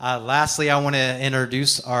Lastly, I want to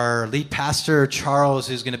introduce our lead pastor, Charles,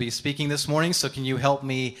 who's going to be speaking this morning. So can you help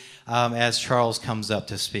me as Charles comes up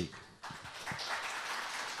to speak?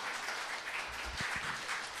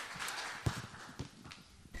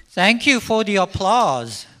 Thank you for the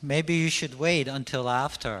applause. Maybe you should wait until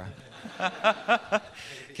after.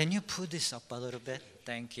 Can you put this up a little bit?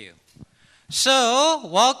 Thank you. So,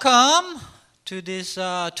 welcome to this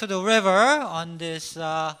to the river on this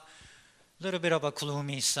little bit of a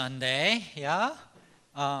gloomy Sunday. Yeah.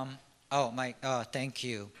 Mike. Thank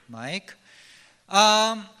you, Mike.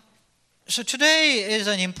 So today is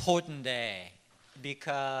an important day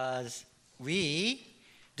because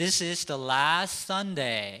this is the last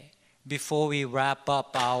Sunday before we wrap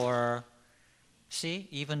up our. See,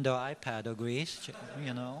 even the iPad agrees.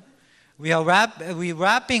 We're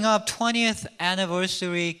wrapping up 20th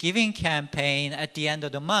anniversary giving campaign at the end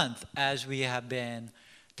of the month, as we have been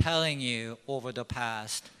telling you over the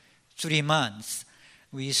past 3 months.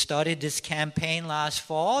 We started this campaign last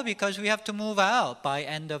fall because we have to move out by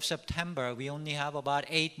end of September. We only have about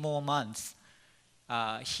 8 more months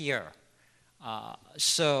here.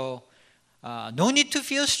 So no need to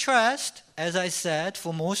feel stressed. As I said,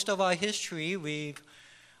 for most of our history, we've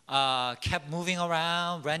kept moving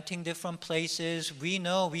around, renting different places. We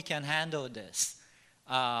know we can handle this.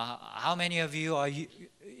 How many of you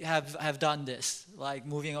have done this, like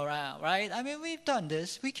moving around, right? I mean, we've done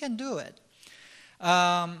this. We can do it.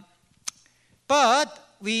 But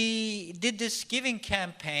we did this giving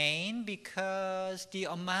campaign because the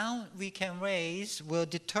amount we can raise will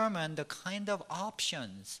determine the kind of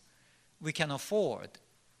options we can afford.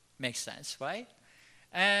 Makes sense, right?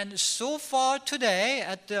 And so far today,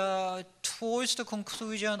 towards the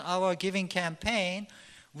conclusion of our giving campaign,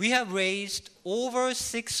 we have raised over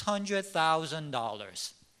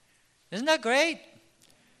 $600,000. Isn't that great?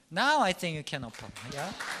 Now I think you can applaud.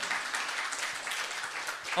 Yeah?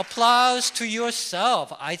 Applause to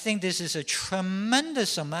yourself. I think this is a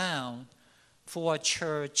tremendous amount for a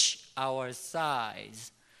church our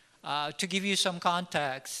size. To give you some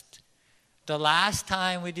context, the last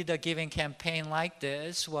time we did a giving campaign like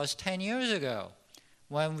this was 10 years ago,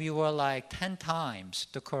 when we were like 10 times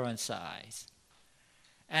the current size.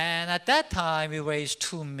 And at that time, we raised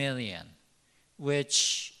 $2 million,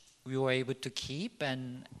 which we were able to keep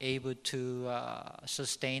and able to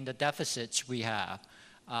sustain the deficits we have.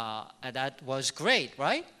 And that was great,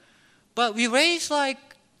 right? But we raised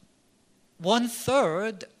like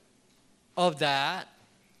 1/3 of that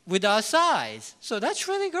with our size. So that's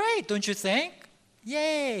really great, don't you think?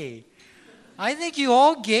 Yay! I think you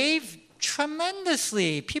all gave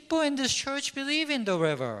tremendously. People in this church believe in the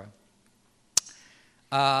river.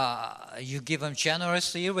 You give them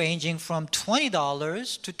generously, ranging from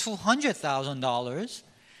 $20 to $200,000.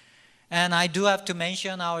 And I do have to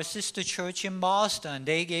mention our sister church in Boston.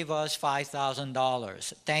 They gave us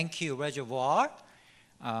 $5,000. Thank you, Reservoir.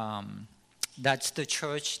 That's the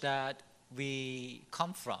church that we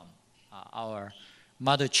come from, our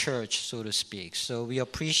mother church, so to speak. So we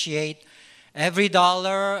appreciate every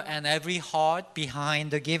dollar and every heart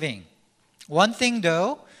behind the giving. One thing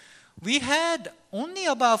though, we had only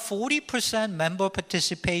about 40% member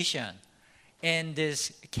participation in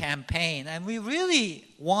this campaign, and we really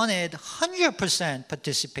wanted 100%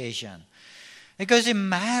 participation because it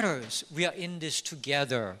matters. We are in this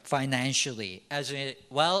together financially as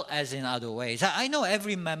well as in other ways. I know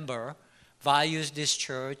every member values this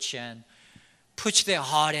church and puts their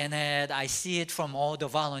heart in it. I see it from all the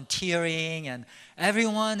volunteering, and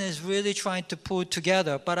everyone is really trying to pull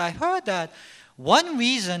together. But I heard that one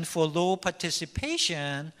reason for low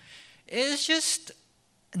participation is just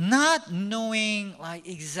not knowing like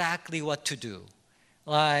exactly what to do.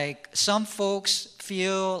 Like some folks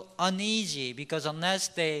feel uneasy because unless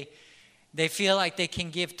they feel like they can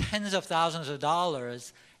give tens of thousands of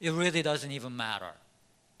dollars, it really doesn't even matter.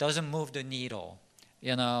 Doesn't move the needle.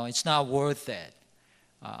 It's not worth it.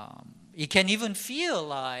 It can even feel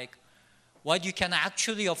like what you can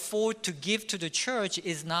actually afford to give to the church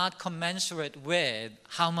is not commensurate with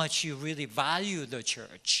how much you really value the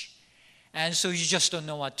church. And so you just don't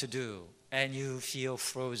know what to do, and you feel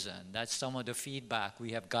frozen. That's some of the feedback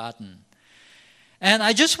we have gotten. And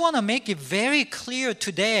I just want to make it very clear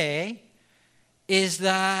today is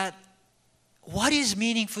that what is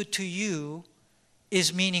meaningful to you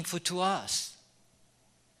is meaningful to us,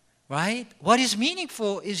 right? What is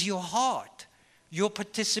meaningful is your heart, your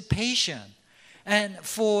participation. And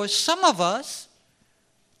for some of us,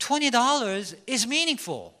 $20 is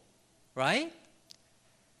meaningful, right?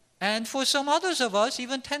 And for some others of us,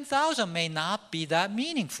 even $10,000 may not be that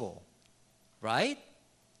meaningful, right?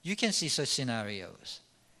 You can see such scenarios.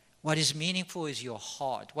 What is meaningful is your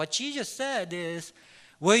heart. What Jesus said is,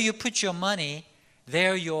 where you put your money,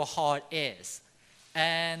 there your heart is.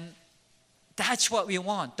 And that's what we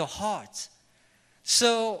want, the heart.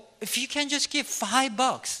 So if you can just give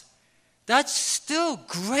 $5, that's still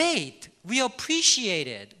great. We appreciate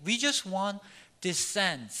it. We just want this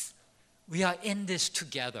sense. We are in this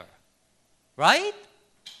together. Right?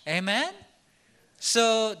 Amen?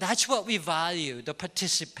 So that's what we value, the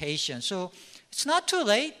participation. So it's not too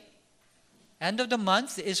late. End of the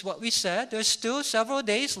month is what we said. There's still several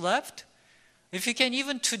days left. If you can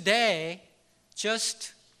even today,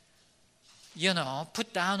 just,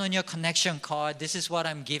 put down on your connection card, this is what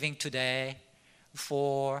I'm giving today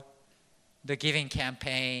for the giving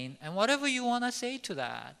campaign, and whatever you want to say to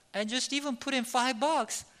that. And just even put in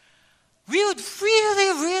 $5. We would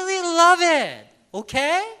really, really love it.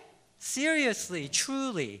 Okay? Seriously,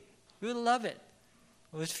 truly. We would love it.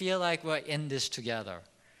 We would feel like we're in this together.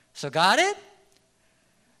 So got it?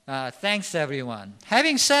 Thanks, everyone.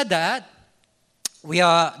 Having said that, we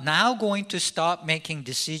are now going to start making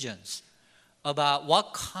decisions about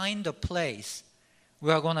what kind of place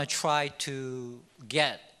we are going to try to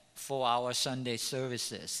get for our Sunday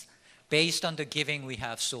services based on the giving we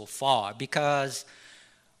have so far. Because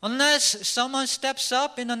unless someone steps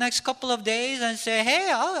up in the next couple of days and say,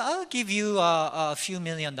 hey, I'll give you a few $1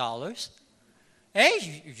 million.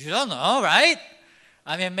 Hey, you don't know, right?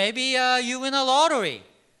 I mean, maybe you win a lottery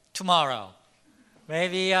tomorrow.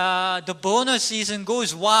 Maybe the bonus season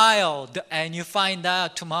goes wild and you find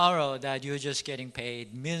out tomorrow that you're just getting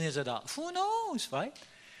paid millions of dollars. Who knows, right?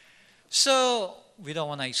 So we don't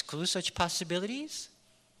want to exclude such possibilities.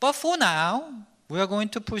 But for now, we are going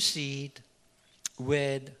to proceed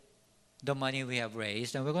with the money we have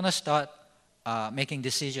raised, and we're going to start making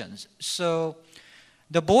decisions. So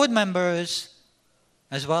the board members,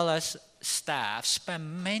 as well as staff,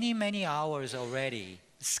 spend many, many hours already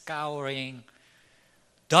scouring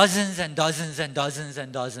dozens and dozens and dozens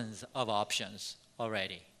and dozens of options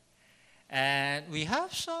already. And we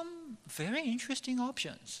have some very interesting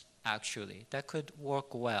options, actually, that could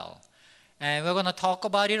work well. And we're going to talk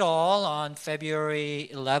about it all on February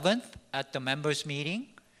 11th at the members' meeting.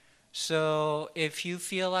 So if you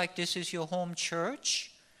feel like this is your home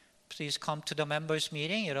church, please come to the members'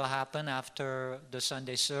 meeting. It'll happen after the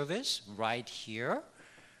Sunday service right here.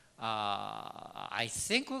 I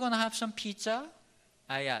think we're going to have some pizza.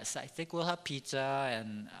 Yes, I think we'll have pizza,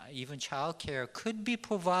 and even childcare could be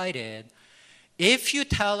provided if you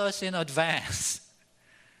tell us in advance,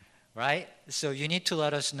 right? So you need to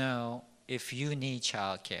let us know if you need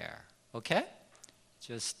childcare, okay?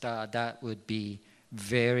 Just that would be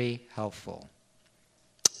very helpful.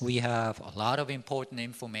 We have a lot of important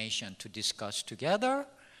information to discuss together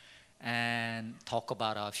and talk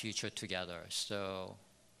about our future together. So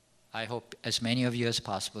I hope as many of you as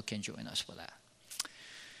possible can join us for that.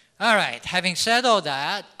 All right, having said all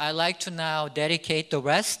that, I'd like to now dedicate the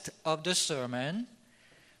rest of the sermon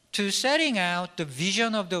to setting out the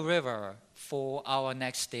vision of the river for our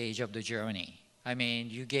next stage of the journey. I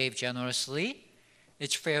mean, you gave generously.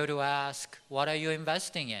 It's fair to ask, what are you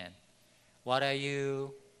investing in? What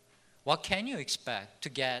can you expect to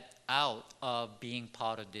get out of being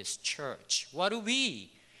part of this church? What do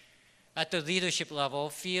we, at the leadership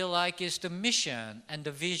level, feel like is the mission and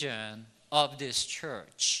the vision of this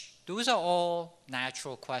church? Those are all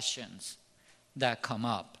natural questions that come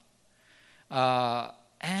up.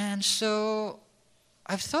 And so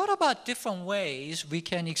I've thought about different ways we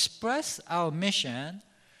can express our mission.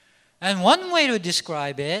 And one way to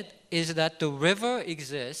describe it is that the river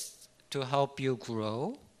exists to help you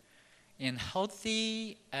grow in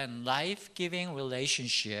healthy and life-giving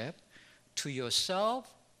relationship to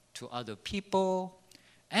yourself, to other people,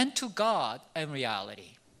 and to God and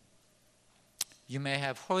reality. You may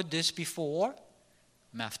have heard this before.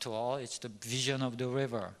 After all, it's the vision of the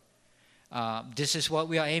river. This is what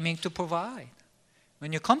we are aiming to provide.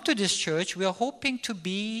 When you come to this church, we are hoping to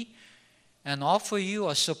be and offer you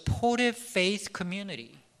a supportive faith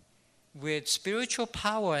community with spiritual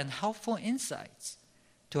power and helpful insights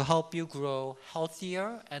to help you grow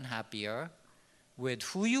healthier and happier with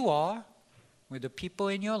who you are, with the people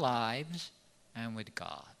in your lives, and with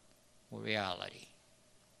God, or reality.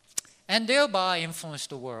 And thereby influence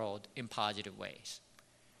the world in positive ways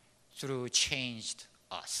through changed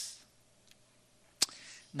us.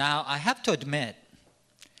 Now, I have to admit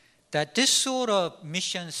that this sort of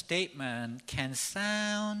mission statement can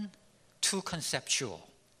sound too conceptual.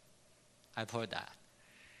 I've heard that.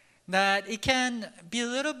 That it can be a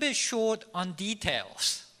little bit short on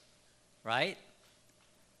details, right?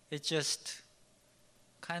 It just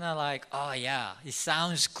kind of like, oh yeah, it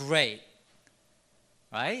sounds great,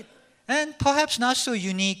 right? And perhaps not so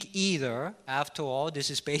unique either. After all, this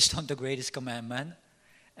is based on the greatest commandment.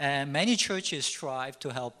 And many churches strive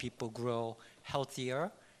to help people grow healthier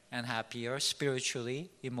and happier spiritually,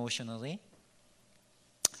 emotionally.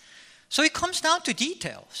 So it comes down to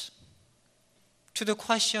details, to the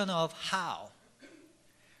question of how.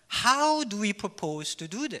 How do we propose to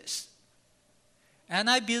do this? And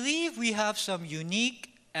I believe we have some unique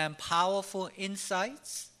and powerful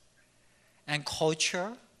insights and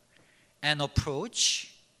culture and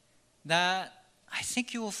approach that I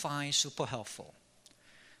think you will find super helpful.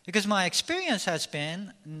 Because my experience has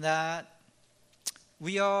been that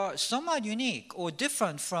we are somewhat unique or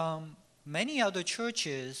different from many other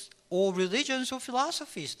churches or religions or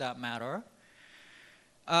philosophies that matter.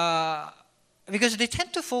 Because they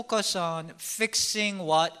tend to focus on fixing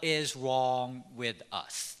what is wrong with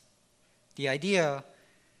us. The idea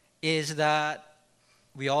is that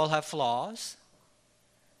we all have flaws,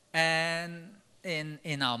 and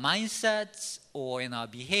in our mindsets or in our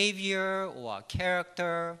behavior or our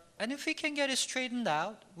character, and if we can get it straightened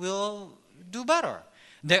out, we'll do better.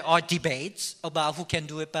 There are debates about who can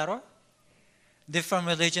do it better. Different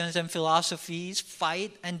religions and philosophies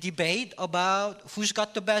fight and debate about who's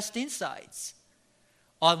got the best insights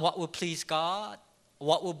on what will please God,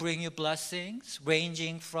 what will bring you blessings,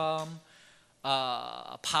 ranging from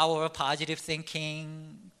power of positive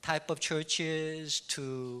thinking type of churches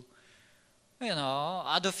to,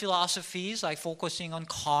 other philosophies like focusing on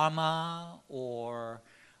karma or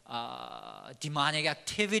demonic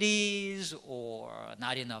activities or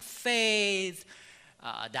not enough faith.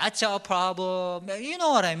 That's our problem. You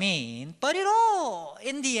know what I mean. But it all,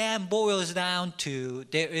 in the end, boils down to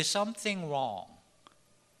there is something wrong.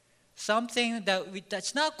 Something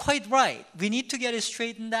that's not quite right. We need to get it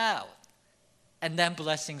straightened out. And then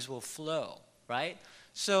blessings will flow, right?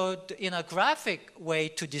 So in a graphic way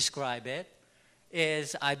to describe it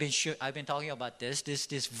is, I've been talking about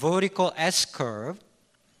this vertical S-curve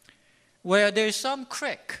where there's some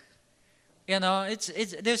crick.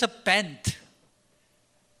 There's a bend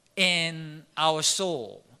in our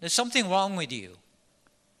soul. There's something wrong with you.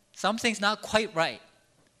 Something's not quite right.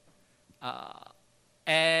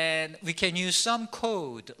 And we can use some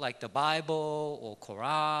code like the Bible or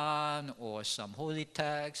Quran or some holy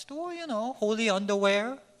text or, holy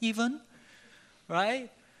underwear even, right?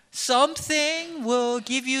 Something will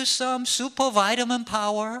give you some super vitamin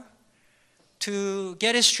power to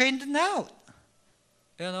get it straightened out,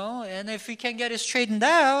 And if we can get it straightened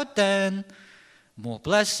out, then more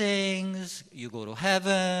blessings, you go to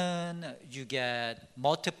heaven, you get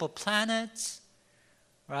multiple planets,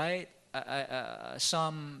 right?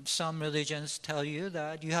 Some religions tell you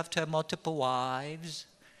that you have to have multiple wives,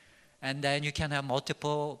 and then you can have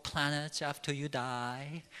multiple planets after you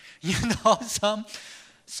die.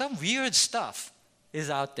 Some weird stuff is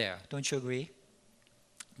out there. Don't you agree?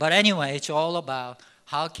 But anyway, it's all about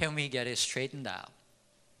how can we get it straightened out,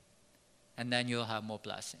 and then you'll have more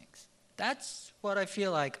blessings. That's what I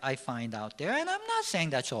feel like I find out there, and I'm not saying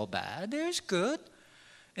that's all bad. There's good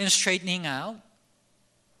in straightening out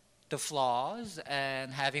the flaws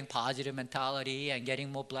and having positive mentality and getting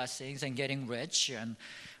more blessings and getting rich and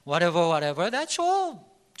whatever. That's all,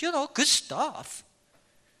 good stuff,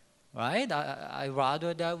 right? I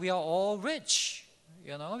rather that we are all rich,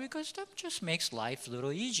 because that just makes life a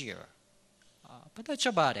little easier. But that's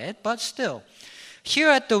about it. But still, here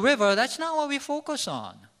at the river, that's not what we focus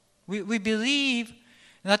on. We believe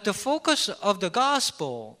that the focus of the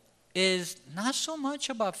gospel is not so much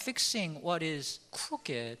about fixing what is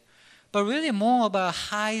crooked, but really more about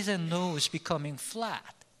highs and lows becoming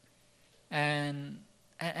flat. And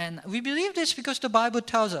we believe this because the Bible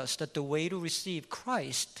tells us that the way to receive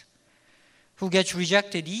Christ, who gets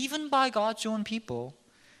rejected even by God's own people,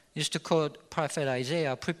 is to quote Prophet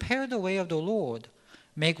Isaiah, "Prepare the way of the Lord,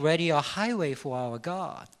 make ready a highway for our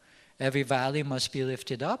God. Every valley must be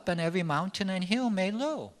lifted up, and every mountain and hill made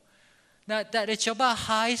low." That it's about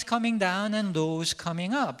highs coming down and lows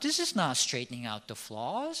coming up. This is not straightening out the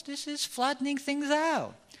flaws. This is flattening things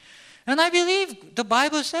out. And I believe the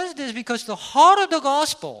Bible says this because the heart of the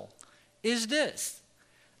gospel is this,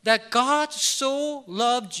 that God so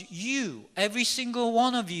loved you, every single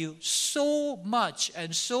one of you, so much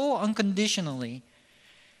and so unconditionally,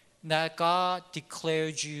 that God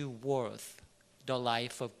declared you worth the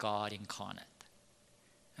life of God incarnate.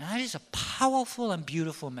 And that is a powerful and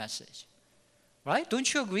beautiful message. Right?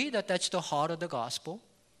 Don't you agree that that's the heart of the gospel?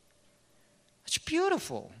 It's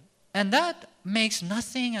beautiful. And that makes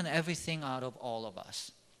nothing and everything out of all of us.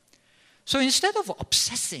 So instead of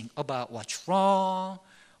obsessing about what's wrong,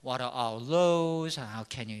 what are our lows, how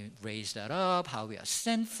can you raise that up, how we are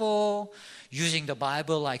sinful, using the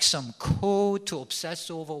Bible like some code to obsess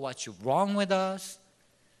over what's wrong with us.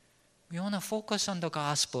 We want to focus on the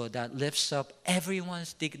gospel that lifts up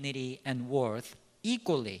everyone's dignity and worth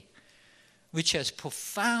equally, which has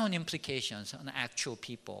profound implications on actual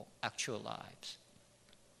people, actual lives.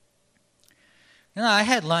 I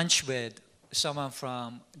had lunch with someone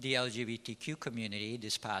from the LGBTQ community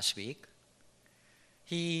this past week.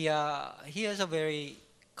 He has a very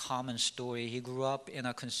common story. He grew up in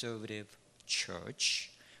a conservative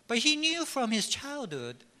church, but he knew from his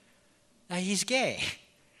childhood that he's gay.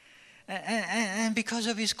 And because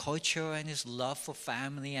of his culture and his love for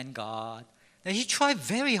family and God, that he tried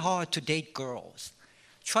very hard to date girls,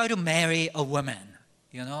 try to marry a woman,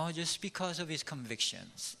 just because of his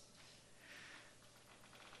convictions.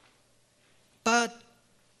 But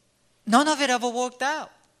none of it ever worked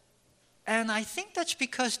out. And I think that's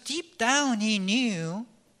because deep down he knew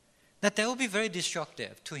that that would be very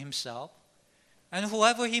destructive to himself and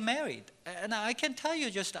whoever he married. And I can tell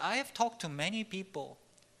you I have talked to many people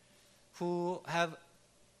who have,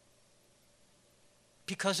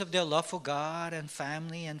 because of their love for God and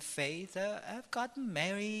family and faith, have gotten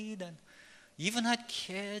married and even had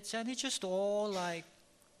kids, and it just all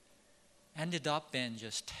ended up in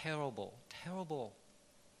just terrible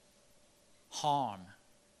harm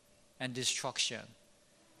and destruction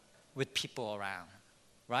with people around,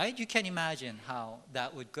 right? You can imagine how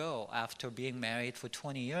that would go after being married for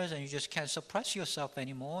 20 years and you just can't suppress yourself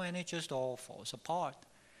anymore and it just all falls apart.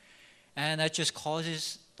 And that just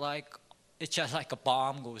causes it's just like a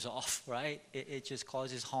bomb goes off, right? It just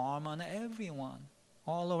causes harm on everyone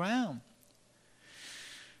all around.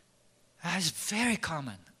 That's very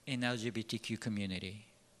common in LGBTQ community.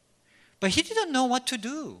 But he didn't know what to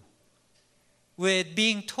do with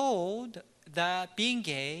being told that being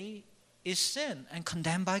gay is sin and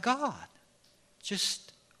condemned by God.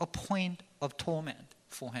 Just a point of torment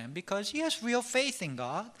for him because he has real faith in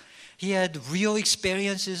God. He had real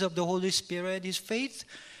experiences of the Holy Spirit. His faith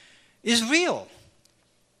is real.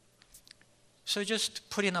 So just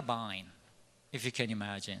put in a bind, if you can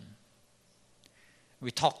imagine. We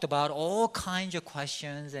talked about all kinds of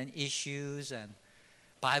questions and issues and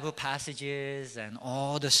Bible passages and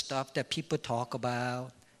all the stuff that people talk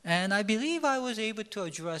about. And I believe I was able to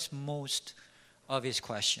address most of his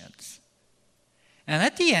questions. And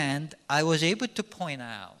at the end, I was able to point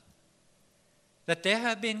out that there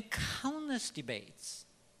have been countless debates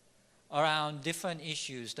around different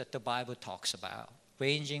issues that the Bible talks about,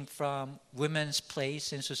 ranging from women's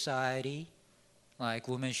place in society, like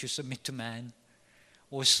women should submit to men,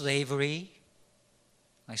 or slavery,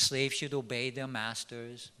 like slaves should obey their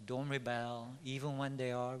masters, don't rebel, even when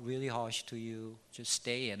they are really harsh to you, just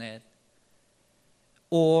stay in it.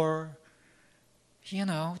 Or,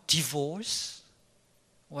 divorce,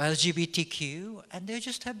 or LGBTQ, and there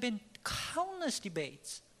just have been countless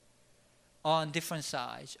debates on different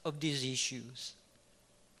sides of these issues.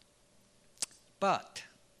 But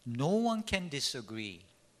no one can disagree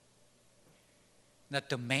that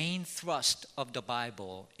the main thrust of the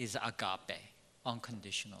Bible is agape,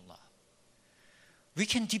 unconditional love. We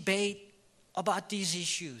can debate about these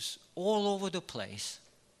issues all over the place,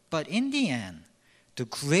 but in the end, the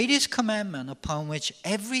greatest commandment upon which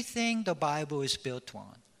everything the Bible is built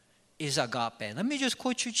on is agape. Let me just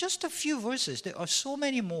quote you just a few verses. There are so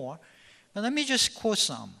many more, but let me just quote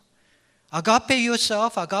some. Agape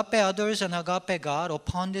yourself, agape others, and agape God.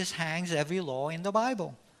 Upon this hangs every law in the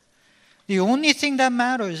Bible. The only thing that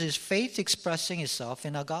matters is faith expressing itself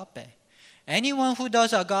in agape. Anyone who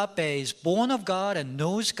does agape is born of God and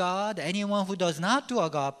knows God. Anyone who does not do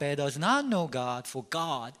agape does not know God, for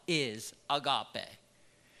God is agape.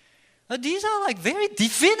 Now, these are very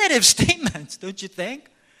definitive statements, don't you think?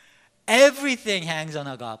 Everything hangs on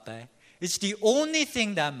agape. It's the only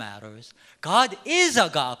thing that matters. God is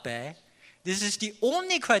agape. This is the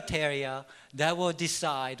only criteria that will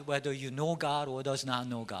decide whether you know God or does not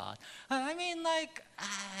know God.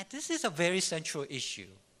 This is a very central issue,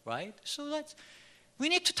 right? So we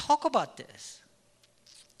need to talk about this.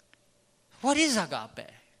 What is agape?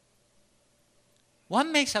 What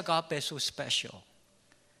makes agape so special?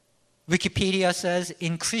 Wikipedia says,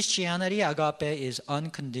 in Christianity, agape is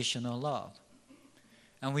unconditional love.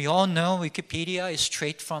 And we all know Wikipedia is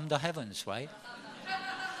straight from the heavens, right?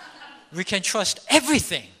 We can trust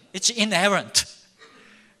everything. It's inerrant.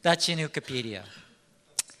 That's in Wikipedia.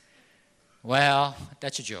 Well,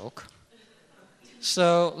 that's a joke.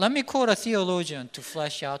 So let me quote a theologian to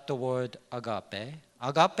flesh out the word agape.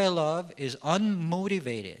 Agape love is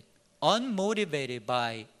unmotivated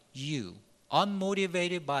by you,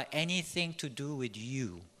 unmotivated by anything to do with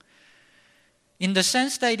you. In the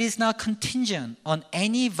sense that it is not contingent on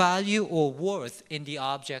any value or worth in the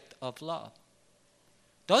object of love.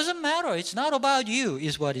 Doesn't matter, it's not about you,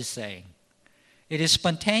 is what it's saying. It is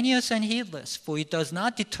spontaneous and heedless, for it does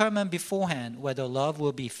not determine beforehand whether love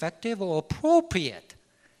will be effective or appropriate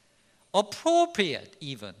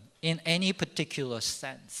even, in any particular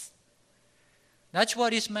sense. That's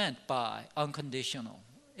what is meant by unconditional.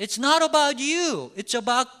 It's not about you, it's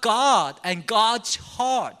about God and God's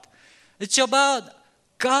heart. It's about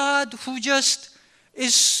God who just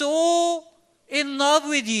is so in love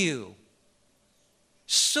with you,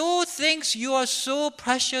 so thinks you are so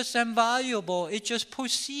precious and valuable. It just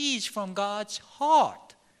proceeds from God's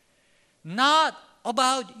heart, not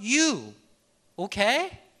about you,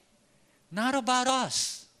 okay? Not about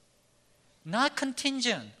us, not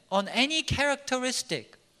contingent on any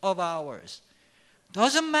characteristic of ours.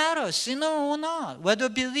 Doesn't matter, sinner or not, whether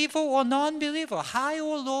believer or non-believer, high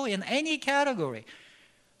or low in any category.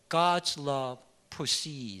 God's love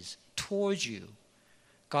proceeds towards you.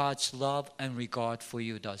 God's love and regard for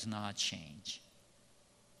you does not change.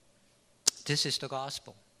 This is the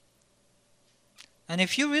gospel. And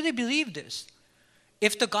if you really believe this,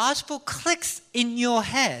 if the gospel clicks in your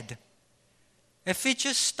head, if you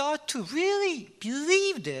just start to really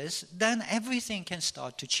believe this, then everything can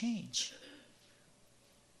start to change.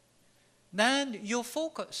 Then your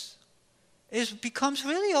focus becomes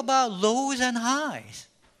really about lows and highs.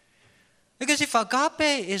 Because if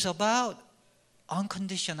agape is about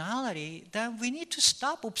unconditionality, then we need to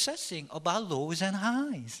stop obsessing about lows and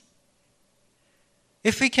highs.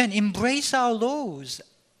 If we can embrace our lows,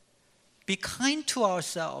 be kind to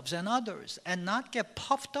ourselves and others, and not get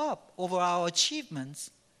puffed up over our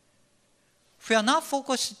achievements, if we are not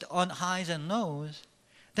focused on highs and lows,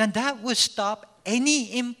 then that will stop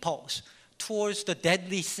any impulse towards the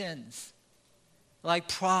deadly sins like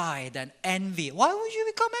pride and envy. Why would you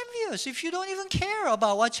become envious if you don't even care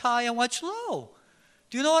about what's high and what's low?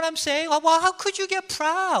 Do you know what I'm saying? Well, how could you get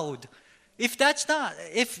proud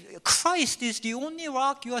if Christ is the only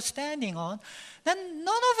rock you are standing on? Then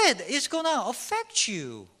none of it is going to affect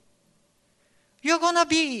you. You're going to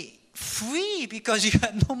be free because you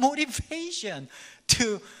have no motivation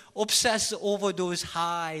to obsess over those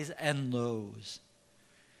highs and lows.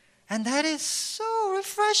 And that is so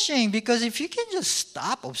refreshing, because if you can just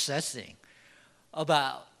stop obsessing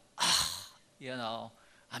about,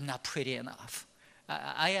 I'm not pretty enough.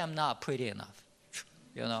 I am not pretty enough,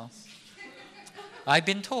 I've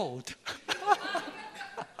been told.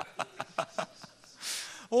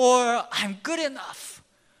 Or I'm good enough.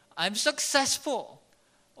 I'm successful.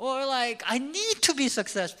 Or like, I need to be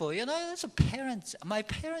successful. As a parent, my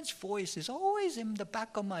parents' voice is always in the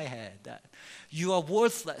back of my head that you are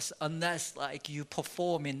worthless unless like you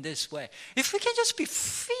perform in this way. If we can just be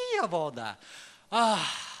free of all that,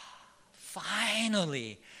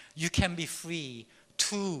 finally, you can be free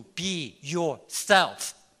to be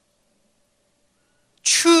yourself.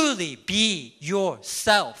 Truly be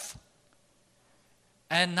yourself.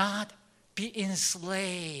 And not be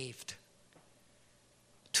enslaved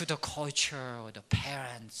to the culture or the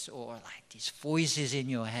parents or like these voices in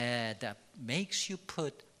your head that makes you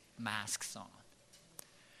put masks on,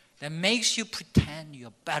 that makes you pretend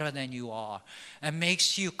you're better than you are, and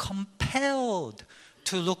makes you compelled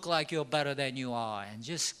to look like you're better than you are, and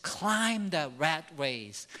just climb that rat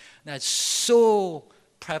race that's so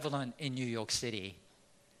prevalent in New York City,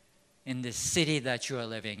 in the city that you are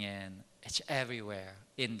living in. It's everywhere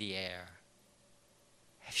in the air.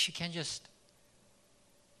 If you can just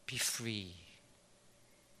be free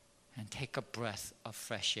and take a breath of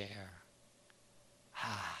fresh air.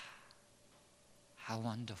 How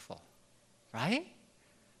wonderful, right?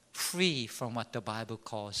 Free from what the Bible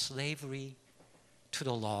calls slavery to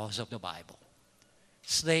the laws of the Bible.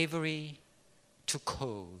 Slavery to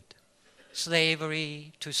code.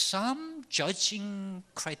 Slavery to some judging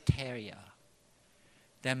criteria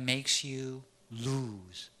that makes you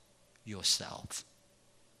lose yourself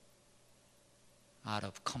out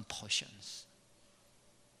of compulsions.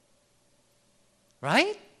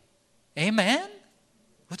 Right? Amen?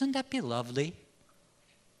 Wouldn't that be lovely?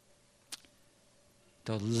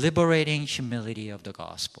 The liberating humility of the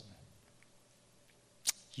gospel.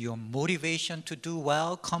 Your motivation to do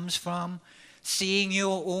well comes from seeing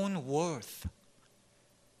your own worth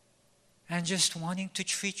and just wanting to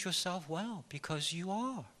treat yourself well because you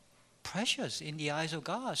are precious in the eyes of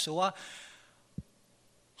God. So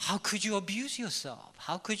how could you abuse yourself?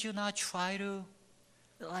 How could you not try to,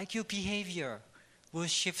 like your behavior, will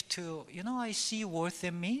shift to, I see worth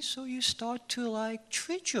in me, so you start to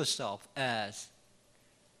treat yourself as.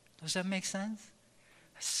 Does that make sense?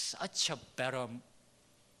 Such a better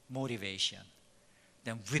motivation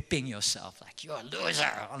than whipping yourself like you're a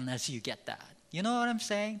loser unless you get that. You know what I'm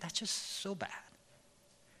saying? That's just so bad.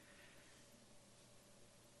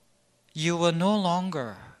 You will no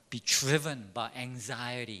longer be driven by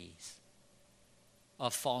anxieties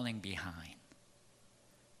of falling behind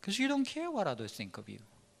because you don't care what others think of you.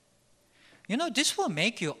 This will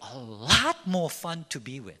make you a lot more fun to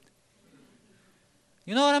be with.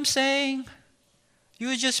 You know what I'm saying? You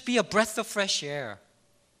will just be a breath of fresh air.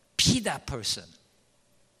 Be that person.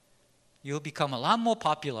 You'll become a lot more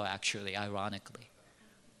popular, actually, ironically.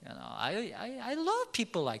 I love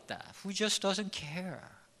people like that who just doesn't care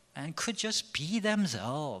and could just be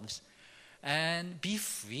themselves and be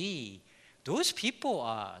free. Those people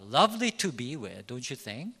are lovely to be with, don't you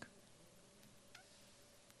think?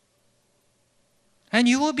 And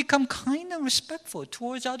you will become kind and respectful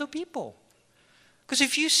towards other people. Because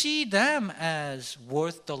if you see them as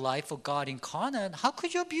worth the life of God incarnate, how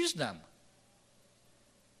could you abuse them?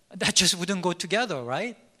 That just wouldn't go together,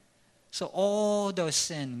 right? So all the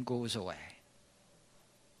sin goes away.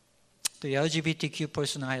 The LGBTQ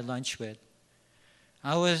person I had lunch with,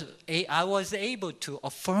 I was able to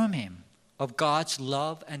affirm him of God's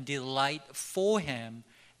love and delight for him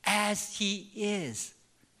as he is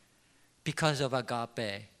because of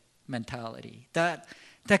agape mentality. That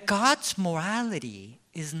God's morality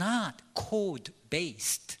is not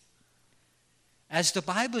code-based. As the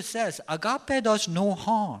Bible says, agape does no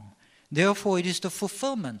harm. Therefore, it is the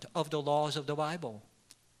fulfillment of the laws of the Bible.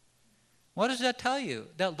 What does that tell you?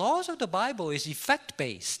 The laws of the Bible is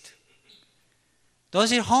effect-based.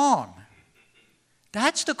 Does it harm?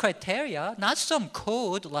 That's the criteria, not some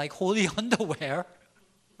code like holy underwear,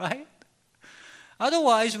 right?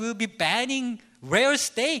 Otherwise, we'll be banning rare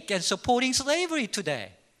steak and supporting slavery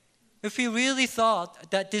today if we really thought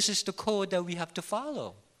that this is the code that we have to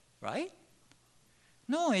follow, right?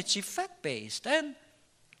 No, it's effect-based. And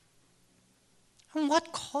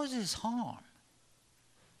what causes harm?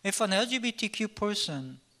 If an LGBTQ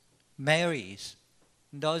person marries,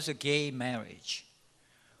 does a gay marriage,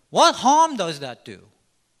 what harm does that do?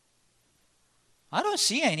 I don't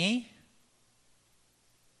see any.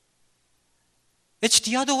 It's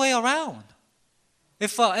the other way around.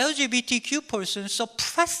 If an LGBTQ person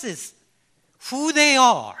suppresses who they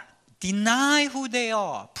are, deny who they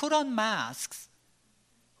are, put on masks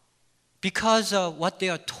because of what they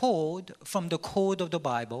are told from the code of the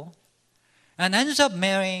Bible, and ends up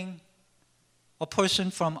marrying a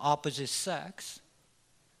person from opposite sex,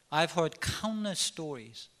 I've heard countless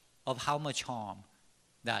stories of how much harm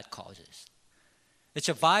that causes. It's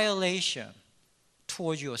a violation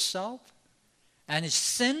towards yourself, and it's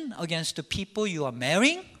sin against the people you are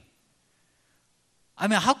marrying. I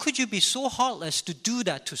mean, how could you be so heartless to do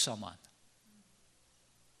that to someone?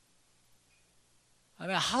 I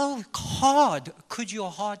mean, how hard could your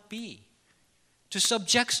heart be to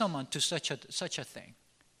subject someone to such a thing?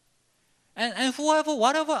 And whoever,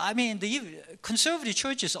 whatever, I mean, the conservative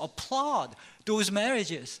churches applaud those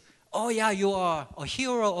marriages. Oh yeah, you are a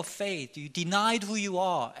hero of faith. You denied who you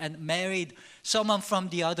are and married someone from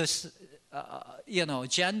the other,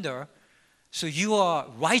 gender. So you are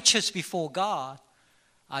righteous before God.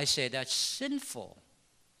 I say that's sinful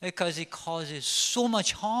because it causes so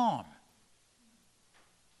much harm.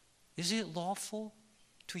 Is it lawful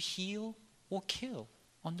to heal or kill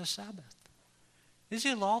on the Sabbath? Is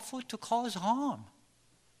it lawful to cause harm?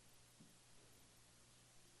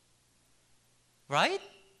 Right?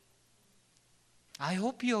 I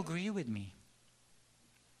hope you agree with me.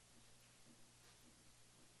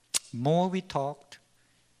 The more we talked,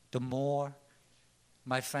 the more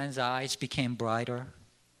my friend's eyes became brighter.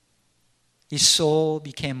 His soul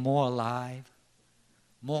became more alive,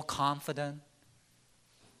 more confident.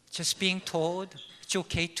 Just being told it's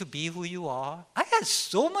okay to be who you are. I had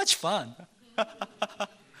so much fun.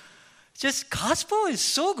 Just gospel is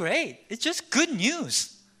so great. It's just good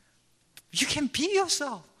news. You can be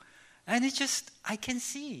yourself. And I can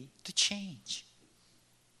see the change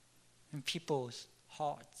in people's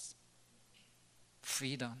hearts.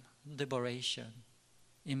 Freedom, liberation,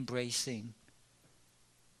 embracing.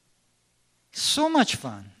 So much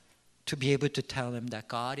fun to be able to tell him that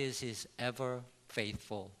God is his ever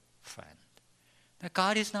faithful friend. That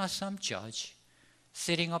God is not some judge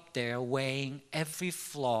sitting up there weighing every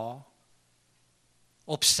flaw,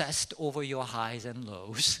 obsessed over your highs and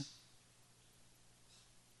lows.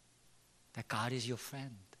 That God is your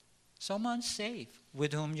friend. Someone safe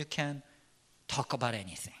with whom you can talk about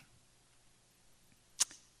anything.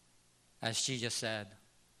 As Jesus said,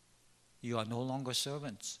 you are no longer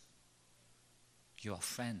servants. You are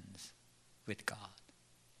friends with God.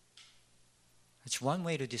 It's one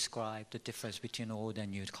way to describe the difference between Old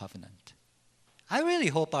and New Covenant. I really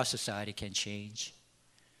hope our society can change.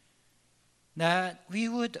 That we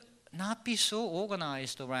would not be so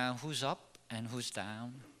organized around who's up and who's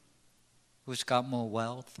down, who's got more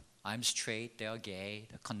wealth. I'm straight, they're gay,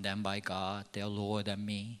 they're condemned by God, they're lower than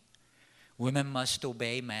me. Women must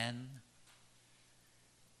obey men.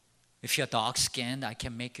 If you're dark-skinned, I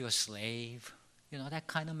can make you a slave. You know, that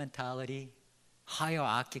kind of mentality,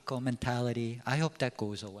 hierarchical mentality, I hope that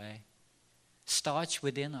goes away. Starts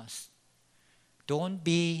within us. Don't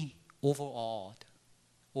be overawed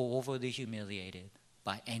or overly humiliated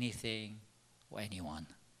by anything or anyone.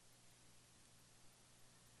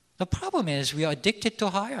 The problem is we are addicted to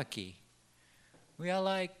hierarchy. We are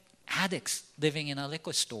like addicts living in a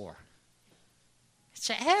liquor store. It's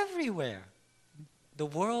everywhere. The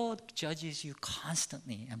world judges you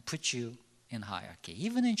constantly and puts you in hierarchy,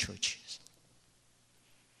 even in churches.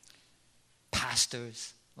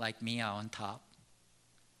 Pastors like me are on top.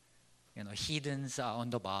 You know, heathens are on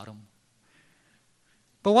the bottom.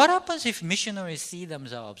 But what happens if missionaries see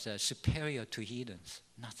themselves as superior to heathens?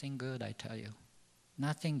 Nothing good, I tell you.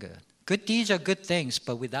 Nothing good. Good deeds are good things,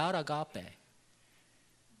 but without agape,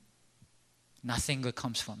 nothing good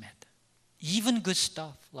comes from it. Even good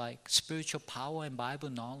stuff like spiritual power and Bible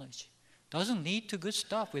knowledge doesn't lead to good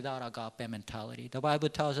stuff without agape mentality. The Bible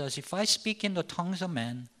tells us, if I speak in the tongues of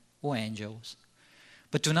men or angels,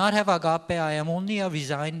 but do not have agape, I am only a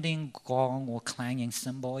resounding gong or clanging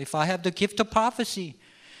cymbal. If I have the gift of prophecy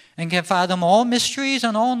and can fathom all mysteries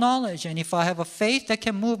and all knowledge, and if I have a faith that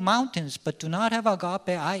can move mountains, but do not have agape,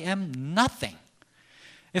 I am nothing.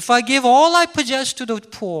 If I give all I possess to the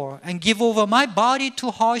poor and give over my body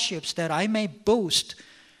to hardships that I may boast,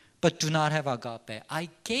 but do not have agape, I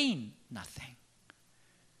gain nothing.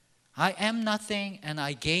 I am nothing and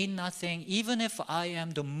I gain nothing, even if I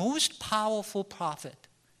am the most powerful prophet,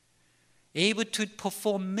 able to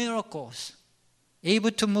perform miracles,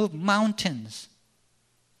 able to move mountains,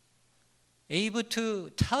 able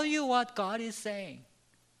to tell you what God is saying.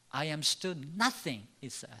 I am still nothing,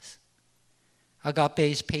 it says. Agape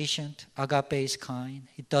is patient. Agape is kind.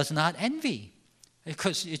 It does not envy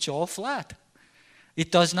because it's all flat.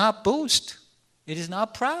 It does not boast. It is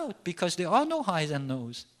not proud because there are no highs and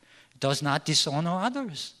lows. It does not dishonor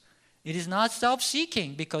others. It is not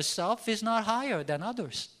self-seeking because self is not higher than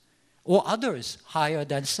others or others higher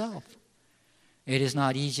than self. It is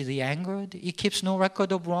not easily angered. It keeps no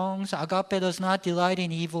record of wrongs. Agape does not delight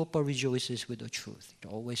in evil but rejoices with the truth. It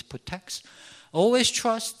always protects, always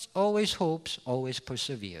trusts, always hopes, always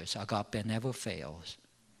perseveres. Agape never fails.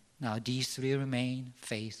 Now these three remain,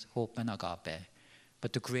 faith, hope, and agape.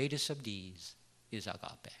 But the greatest of these is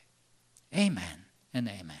agape. Amen and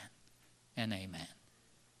amen and amen.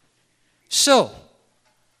 So,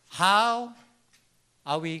 how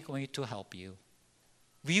are we going to help you?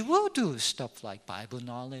 We will do stuff like Bible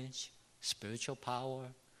knowledge, spiritual power,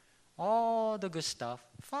 all the good stuff.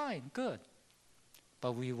 Fine, good.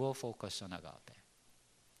 But we will focus on agape.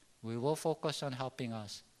 We will focus on helping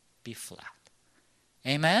us be flat.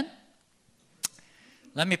 Amen?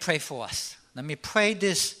 Let me pray for us. Let me pray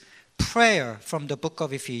this prayer from the book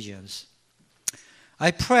of Ephesians.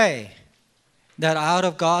 I pray that out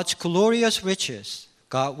of God's glorious riches,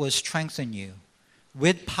 God will strengthen you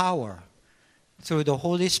with power through the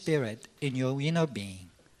Holy Spirit in your inner being,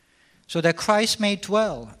 so that Christ may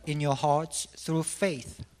dwell in your hearts through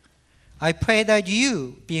faith. I pray that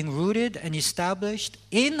you, being rooted and established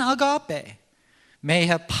in agape, may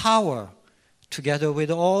have power, together with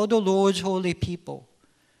all the Lord's holy people,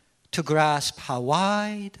 to grasp how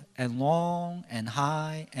wide and long and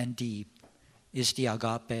high and deep is the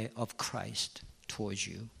agape of Christ towards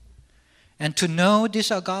you. And to know this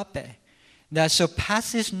agape that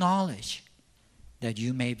surpasses knowledge, that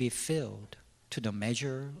you may be filled to the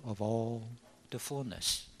measure of all the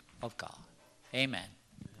fullness of God. Amen.